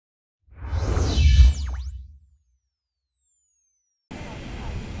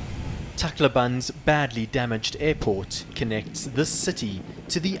Tacloban's badly damaged airport connects this city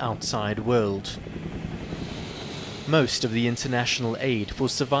to the outside world. Most of the international aid for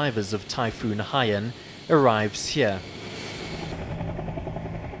survivors of Typhoon Haiyan arrives here.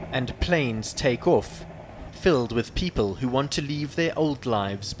 And planes take off, filled with people who want to leave their old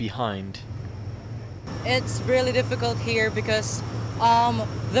lives behind. It's really difficult here because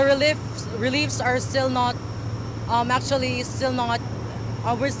the reliefs are still not,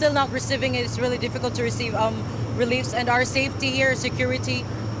 we're still not receiving it. It's really difficult to receive reliefs, and our safety here, security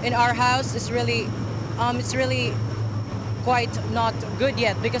in our house is really, it's really quite not good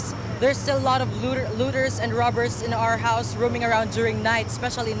yet because there's still a lot of looters and robbers in our house roaming around during night,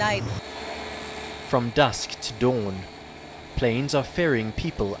 especially night. From dusk to dawn, planes are ferrying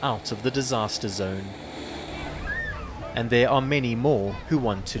people out of the disaster zone. And there are many more who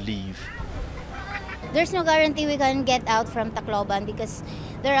want to leave. There's no guarantee we can get out from Tacloban because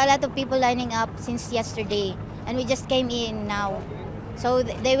there are a lot of people lining up since yesterday, and we just came in now. So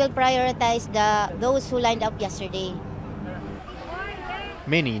they will prioritize those who lined up yesterday.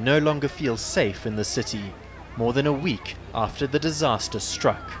 Many no longer feel safe in the city, more than a week after the disaster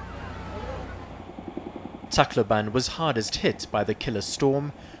struck. Tacloban was hardest hit by the killer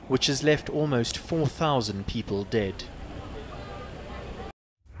storm, which has left almost 4,000 people dead.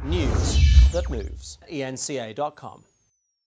 News that moves. ENCA.com.